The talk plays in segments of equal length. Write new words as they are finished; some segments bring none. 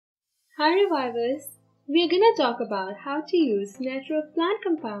Hi Revivers! We're gonna talk about how to use natural plant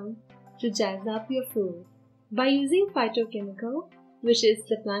compound to jazz up your food. By using phytochemical, which is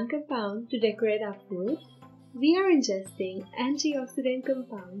the plant compound to decorate our food, we are ingesting antioxidant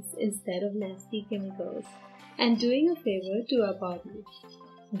compounds instead of nasty chemicals and doing a favor to our body.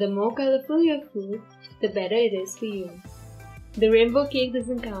 The more colorful your food, the better it is for you. The rainbow cake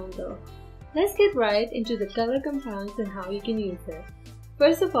doesn't count though. Let's get right into the color compounds and how you can use it.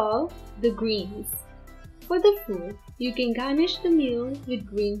 First of all, the greens. For the food, you can garnish the meal with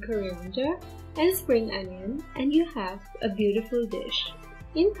green coriander and spring onion and you have a beautiful dish.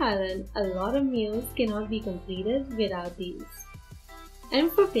 In Thailand, a lot of meals cannot be completed without these.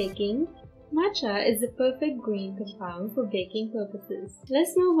 And for baking, matcha is the perfect green compound for baking purposes.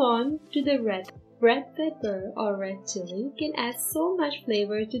 Let's move on to the red. Red pepper or red chili can add so much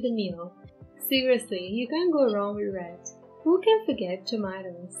flavor to the meal. Seriously, you can't go wrong with red. Who can forget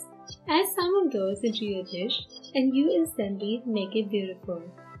tomatoes? Add some of those into your dish and you instantly make it beautiful.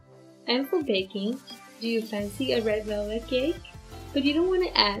 And for baking, do you fancy a red velvet cake? But you don't want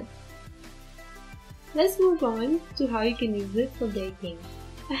to add. Let's move on to how you can use it for baking.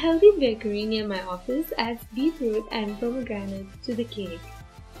 A healthy bakery near my office adds beetroot and pomegranate to the cake.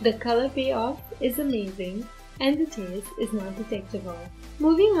 The color payoff is amazing and the taste is not detectable.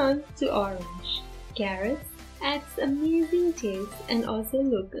 Moving on to orange. Carrots adds amazing taste and also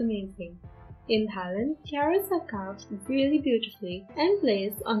look amazing. In Thailand, carrots are carved really beautifully and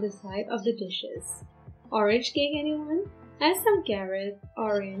placed on the side of the dishes. Orange cake anyone? Add some carrot,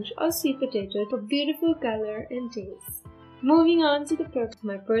 orange or sweet potato for beautiful color and taste. Moving on to the purple,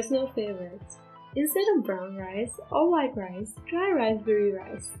 my personal favorite. Instead of brown rice or white rice, try raspberry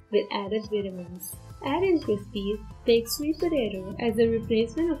rice with added vitamins. Add in crispy, baked sweet potato as a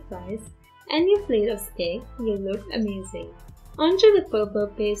replacement of rice and your plate of steak will look amazing. Onto the purple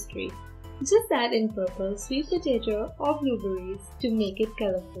pastry. Just add in purple sweet potato or blueberries to make it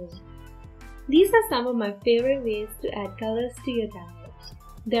colorful. These are some of my favorite ways to add colors to your diet.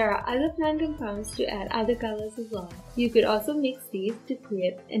 There are other plant compounds to add other colors as well. You could also mix these to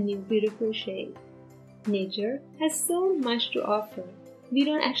create a new beautiful shade. Nature has so much to offer. We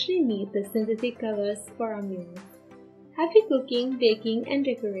don't actually need the synthetic colors for our meals. Happy cooking, baking and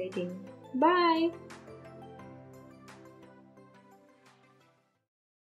decorating. Bye!